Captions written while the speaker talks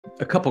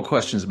A couple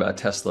questions about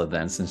Tesla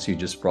then, since you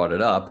just brought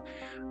it up.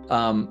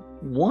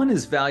 One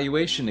is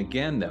valuation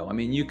again, though. I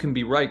mean, you can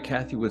be right.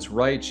 Cathie Wood's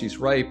right. She's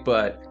right.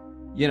 But,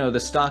 the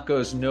stock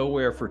goes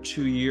nowhere for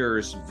 2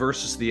 years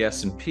versus the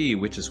S&P,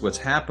 which is what's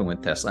happened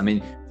with Tesla. I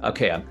mean,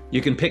 okay,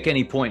 you can pick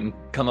any point and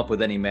come up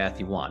with any math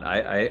you want.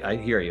 I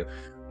hear you.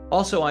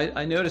 Also,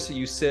 I noticed that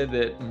you said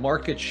that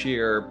market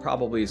share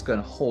probably is going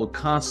to hold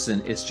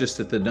constant. It's just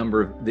that the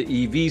number of the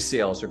EV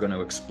sales are going to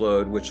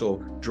explode, which will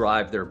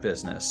drive their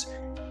business.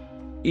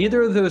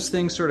 Either of those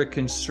things sort of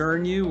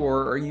concern you,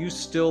 or are you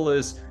still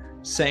as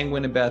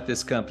sanguine about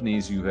this company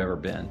as you've ever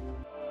been?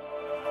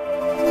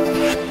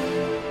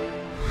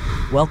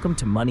 Welcome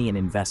to Money and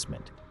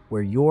Investment,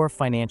 where your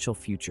financial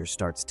future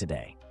starts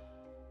today.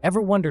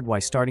 Ever wondered why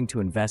starting to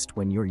invest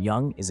when you're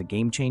young is a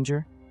game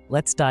changer?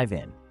 Let's dive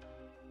in.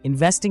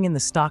 Investing in the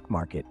stock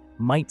market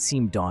might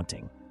seem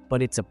daunting,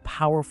 but it's a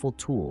powerful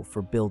tool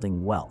for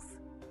building wealth.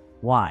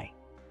 Why?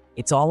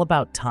 It's all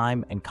about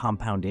time and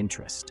compound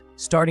interest.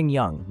 Starting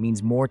young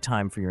means more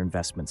time for your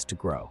investments to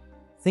grow.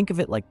 Think of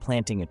it like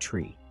planting a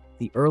tree.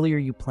 The earlier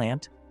you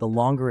plant, the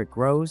longer it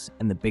grows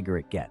and the bigger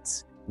it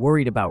gets.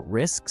 Worried about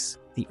risks?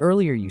 The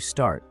earlier you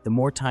start, the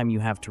more time you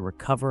have to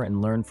recover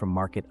and learn from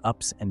market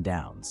ups and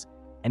downs.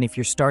 And if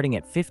you're starting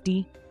at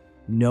 50,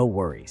 no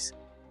worries.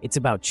 It's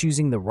about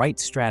choosing the right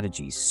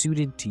strategies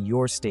suited to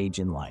your stage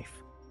in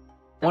life.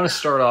 I want to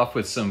start off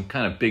with some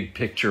kind of big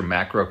picture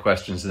macro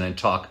questions and then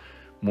talk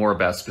more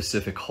about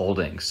specific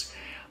holdings.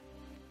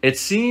 It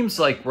seems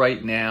like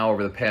right now,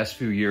 over the past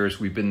few years,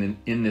 we've been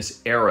in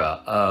this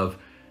era of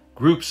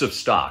groups of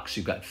stocks.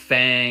 You've got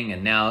FANG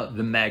and now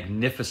the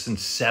Magnificent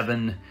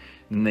Seven,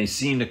 and they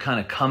seem to kind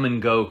of come and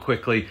go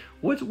quickly.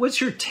 What's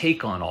your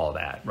take on all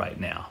that right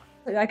now?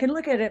 I can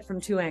look at it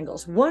from two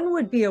angles. One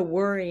would be a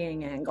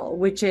worrying angle,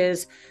 which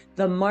is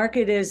the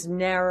market is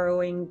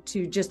narrowing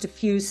to just a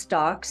few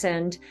stocks.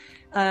 And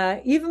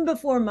even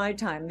before my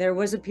time, there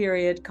was a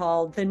period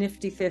called the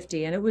Nifty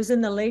 50, and it was in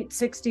the late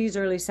 60s,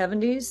 early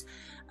 70s.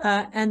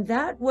 And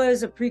that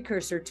was a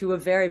precursor to a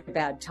very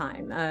bad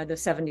time, the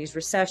 70s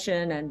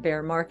recession and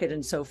bear market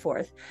and so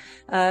forth.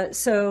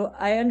 So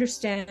I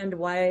understand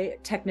why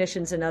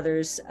technicians and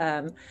others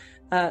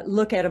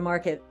look at a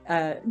market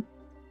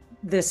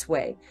this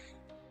way.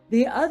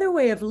 The other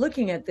way of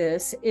looking at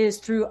this is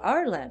through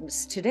our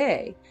lens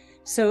today.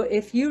 So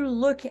if you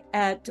look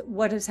at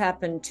what has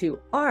happened to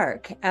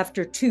ARK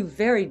after 2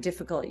 very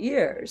difficult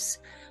years,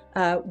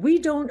 we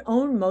don't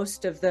own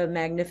most of the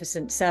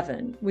Magnificent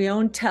Seven. We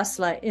own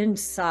Tesla in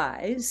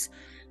size,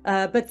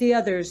 but the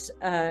others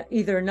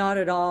either not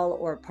at all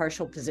or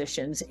partial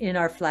positions in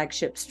our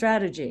flagship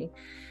strategy.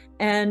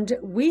 And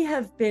we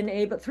have been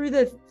able, through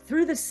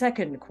the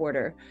second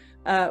quarter,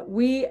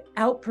 we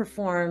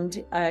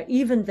outperformed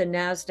even the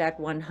NASDAQ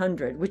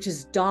 100, which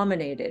is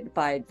dominated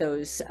by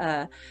those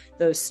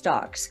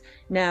stocks.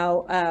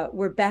 Now,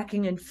 we're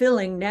backing and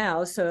filling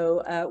now,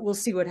 so we'll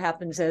see what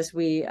happens as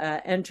we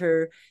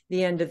enter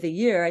the end of the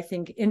year. I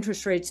think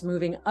interest rates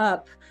moving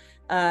up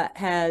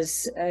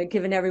has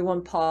given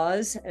everyone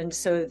pause, and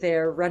so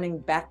they're running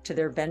back to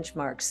their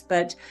benchmarks.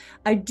 But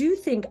I do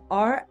think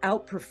our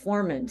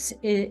outperformance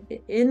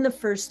in the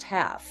first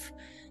half,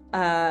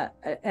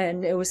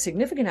 and it was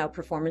significant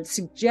outperformance,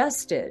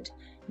 suggested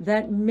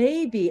that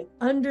maybe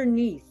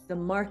underneath the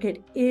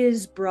market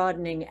is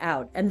broadening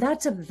out. And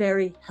that's a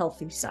very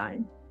healthy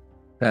sign.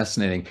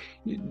 Fascinating.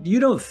 You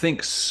don't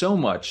think so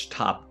much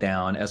top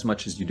down as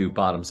much as you do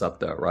bottoms up,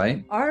 though,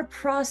 right? Our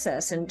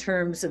process in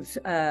terms of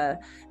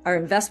our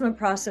investment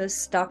process,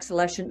 stock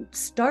selection,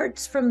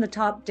 starts from the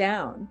top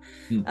down.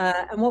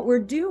 And what we're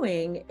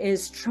doing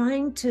is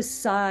trying to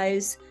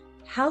size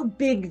how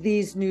big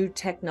these new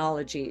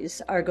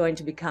technologies are going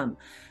to become.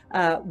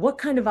 What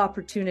kind of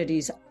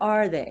opportunities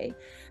are they?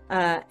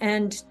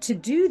 And to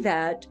do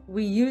that,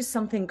 we use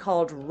something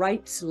called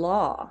Wright's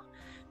Law,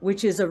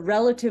 which is a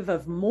relative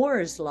of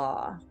Moore's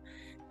Law.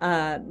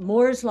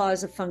 Moore's Law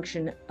is a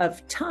function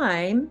of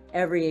time,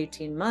 every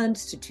 18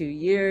 months to 2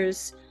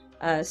 years,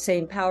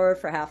 same power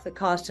for half the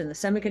cost in the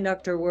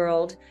semiconductor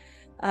world.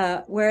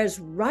 Whereas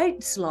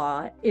Wright's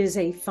Law is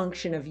a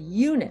function of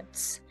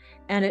units,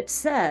 and it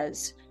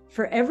says,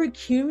 for every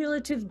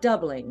cumulative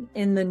doubling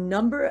in the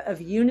number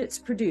of units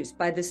produced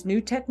by this new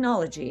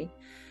technology,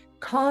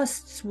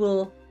 costs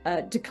will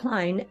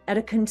decline at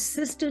a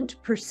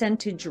consistent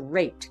percentage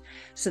rate.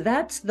 So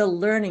that's the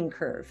learning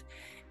curve.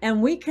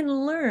 And we can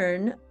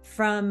learn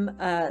from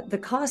the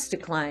cost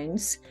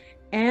declines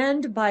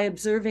and by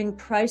observing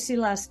price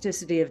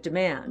elasticity of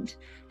demand,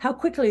 how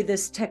quickly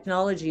this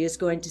technology is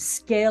going to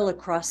scale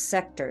across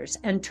sectors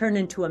and turn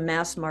into a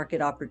mass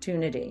market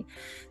opportunity.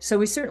 So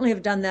we certainly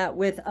have done that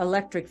with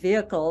electric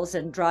vehicles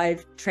and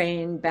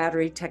drivetrain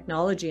battery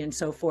technology and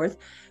so forth.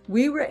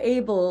 We were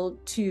able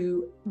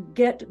to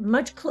get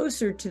much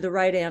closer to the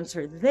right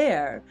answer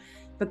there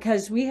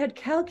because we had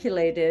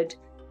calculated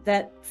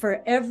that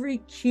for every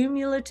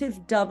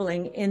cumulative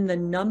doubling in the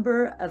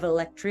number of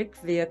electric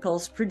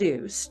vehicles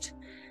produced,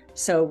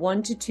 so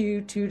 1 to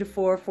 2, 2 to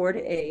 4, 4 to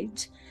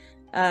 8,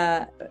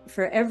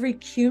 for every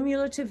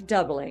cumulative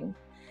doubling,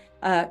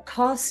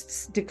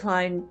 costs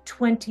declined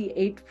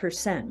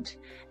 28%.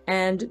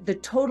 And the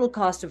total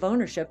cost of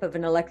ownership of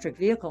an electric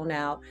vehicle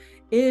now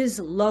is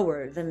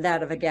lower than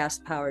that of a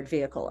gas-powered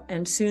vehicle.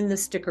 And soon the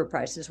sticker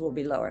prices will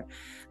be lower.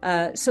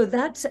 So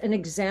that's an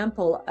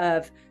example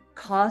of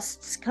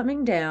costs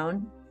coming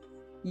down,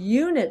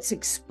 units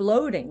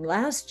exploding.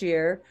 Last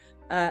year,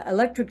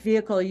 electric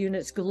vehicle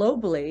units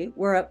globally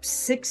were up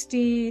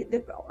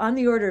on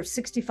the order of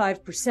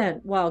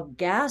 65%, while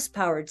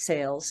gas-powered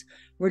sales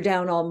were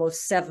down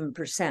almost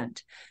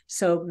 7%.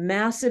 So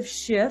massive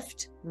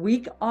shift,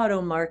 weak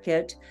auto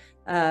market,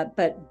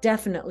 but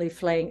definitely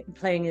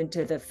playing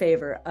into the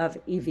favor of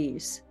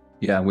EVs.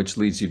 Yeah, which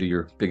leads you to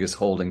your biggest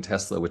holding,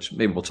 Tesla, which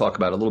maybe we'll talk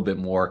about a little bit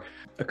more.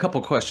 A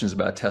couple questions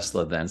about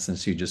Tesla then,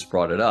 since you just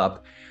brought it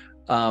up.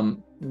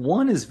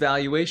 One is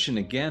valuation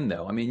again,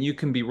 though. I mean, you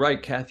can be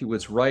right. Cathie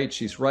Wood's right.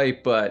 She's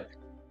right. But,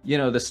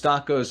 the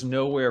stock goes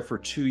nowhere for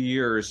 2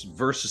 years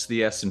versus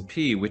the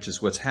S&P, which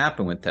is what's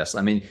happened with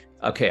Tesla. I mean,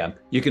 okay,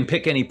 you can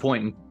pick any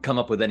point and come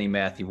up with any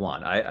math you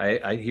want.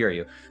 I hear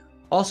you.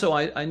 Also,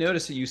 I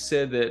noticed that you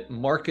said that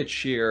market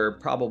share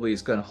probably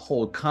is going to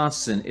hold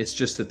constant. It's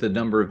just that the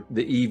number of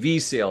the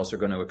EV sales are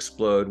going to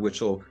explode,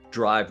 which will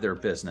drive their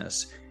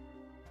business.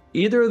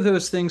 Either of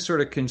those things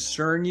sort of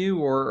concern you,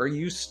 or are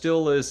you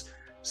still as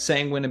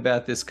sanguine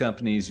about this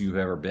company as you've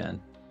ever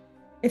been?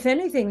 If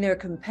anything, their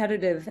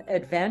competitive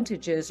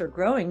advantages are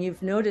growing.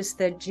 You've noticed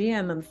that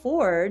GM and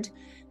Ford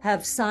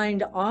have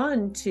signed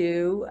on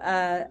to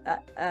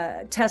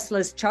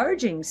Tesla's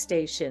charging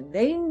station.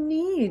 They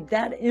need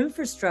that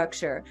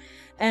infrastructure.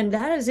 And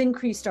that has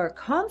increased our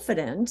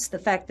confidence, the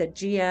fact that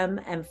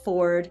GM and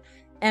Ford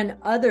and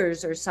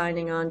others are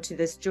signing on to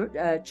this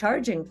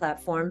charging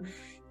platform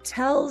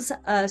tells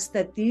us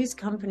that these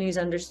companies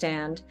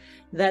understand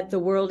that the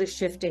world is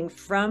shifting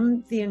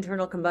from the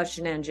internal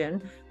combustion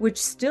engine,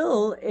 which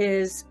still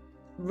is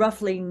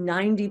roughly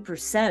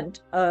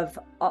 90% of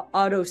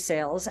auto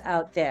sales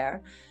out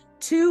there,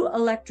 to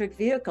electric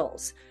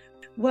vehicles.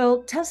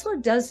 Well, Tesla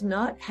does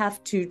not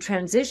have to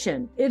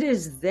transition. It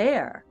is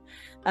there.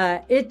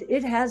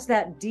 It has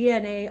that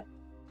DNA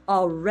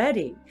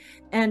already.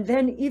 And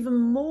then even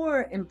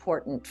more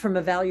important from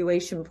a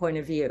valuation point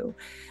of view,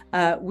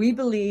 we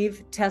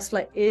believe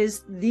Tesla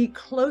is the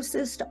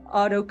closest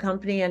auto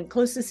company and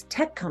closest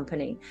tech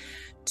company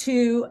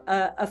to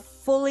a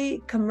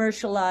fully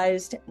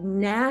commercialized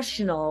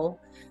national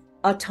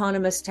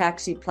autonomous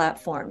taxi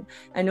platform.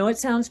 I know it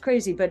sounds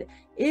crazy, but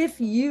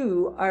if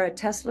you are a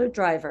Tesla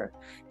driver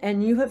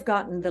and you have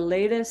gotten the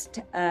latest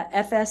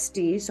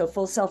FSD, so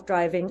full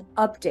self-driving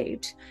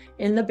update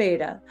in the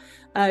beta,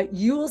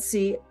 you will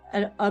see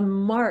a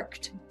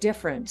marked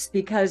difference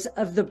because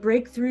of the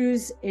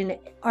breakthroughs in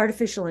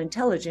artificial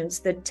intelligence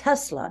that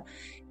Tesla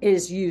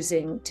is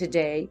using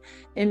today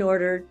in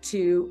order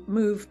to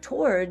move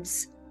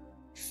towards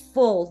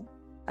full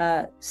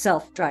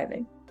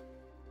self-driving.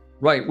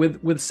 Right.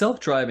 With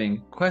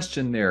self-driving,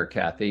 question there,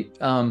 Cathie.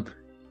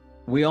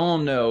 We all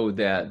know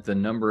that the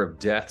number of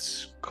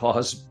deaths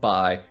caused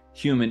by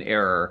human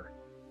error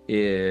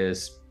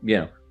is,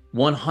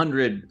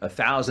 100,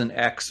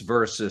 1,000x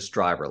versus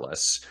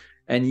driverless.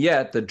 And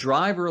yet the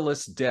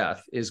driverless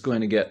death is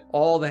going to get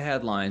all the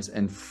headlines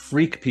and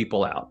freak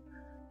people out.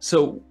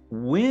 So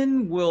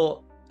when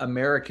will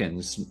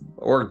Americans,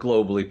 or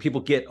globally,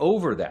 people get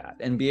over that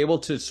and be able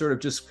to sort of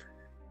just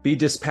be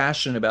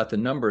dispassionate about the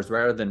numbers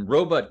rather than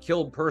robot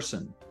killed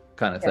person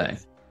kind of thing?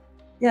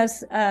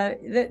 Yes,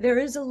 there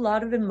is a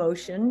lot of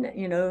emotion,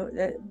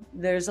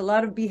 there's a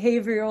lot of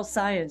behavioral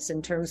science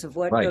in terms of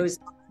what goes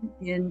on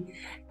in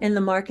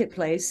the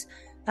marketplace.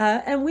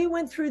 And we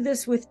went through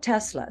this with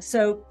Tesla.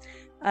 So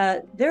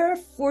there are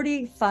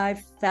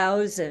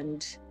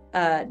 45,000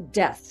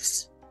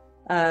 deaths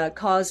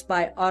caused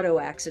by auto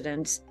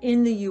accidents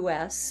in the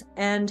US,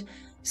 and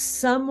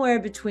somewhere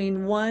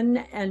between 1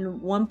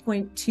 and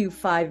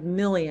 1.25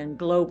 million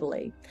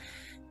globally.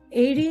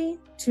 80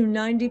 to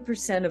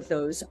 90% of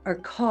those are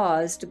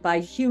caused by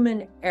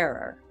human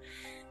error.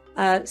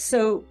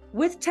 So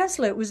with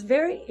Tesla, it was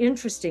very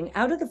interesting.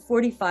 Out of the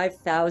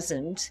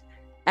 45,000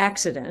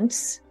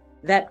 accidents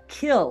that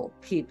kill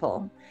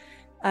people,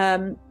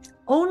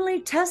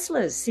 only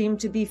Teslas seem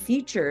to be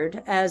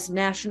featured as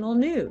national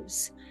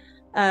news.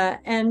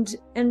 And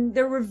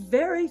there were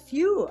very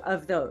few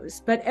of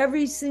those, but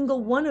every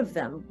single one of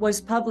them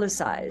was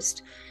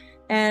publicized.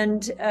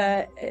 And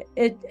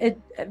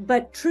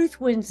but truth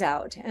wins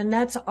out, and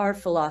that's our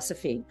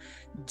philosophy.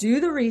 Do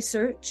the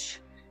research.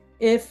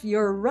 If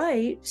you're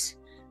right,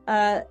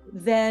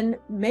 then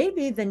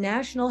maybe the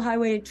National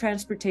Highway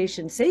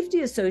Transportation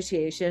Safety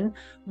Association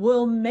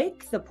will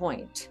make the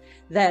point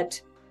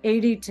that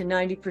 80 to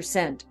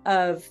 90%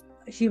 of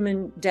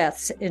human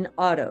deaths in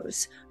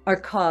autos are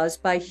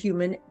caused by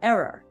human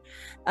error.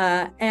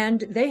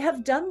 And they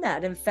have done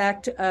that. In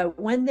fact,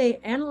 when they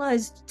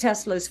analyzed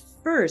Tesla's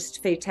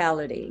first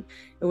fatality,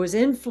 it was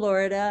in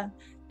Florida,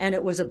 and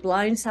it was a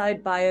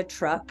blindside by a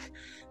truck.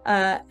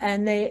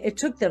 And it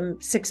took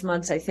them 6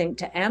 months, I think,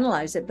 to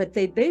analyze it. But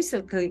they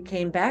basically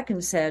came back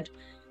and said,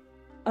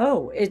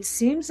 Oh, it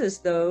seems as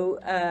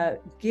though,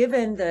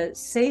 given the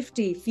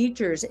safety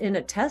features in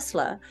a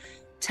Tesla,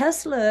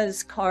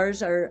 Tesla's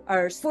cars are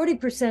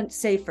 40%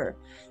 safer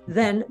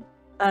than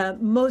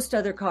most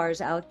other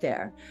cars out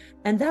there.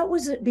 And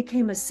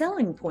became a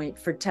selling point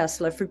for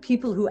Tesla for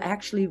people who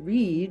actually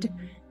read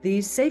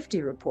these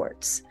safety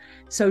reports.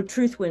 So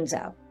truth wins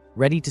out.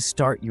 Ready to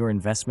start your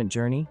investment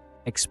journey?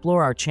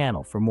 Explore our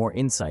channel for more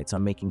insights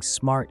on making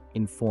smart,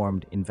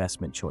 informed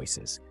investment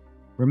choices.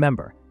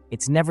 Remember,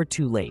 it's never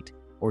too late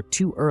or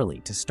too early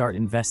to start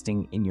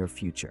investing in your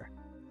future.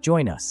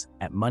 Join us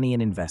at Money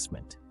and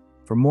Investment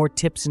for more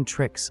tips and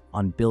tricks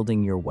on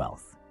building your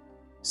wealth.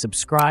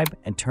 Subscribe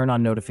and turn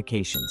on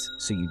notifications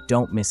so you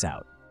don't miss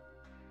out.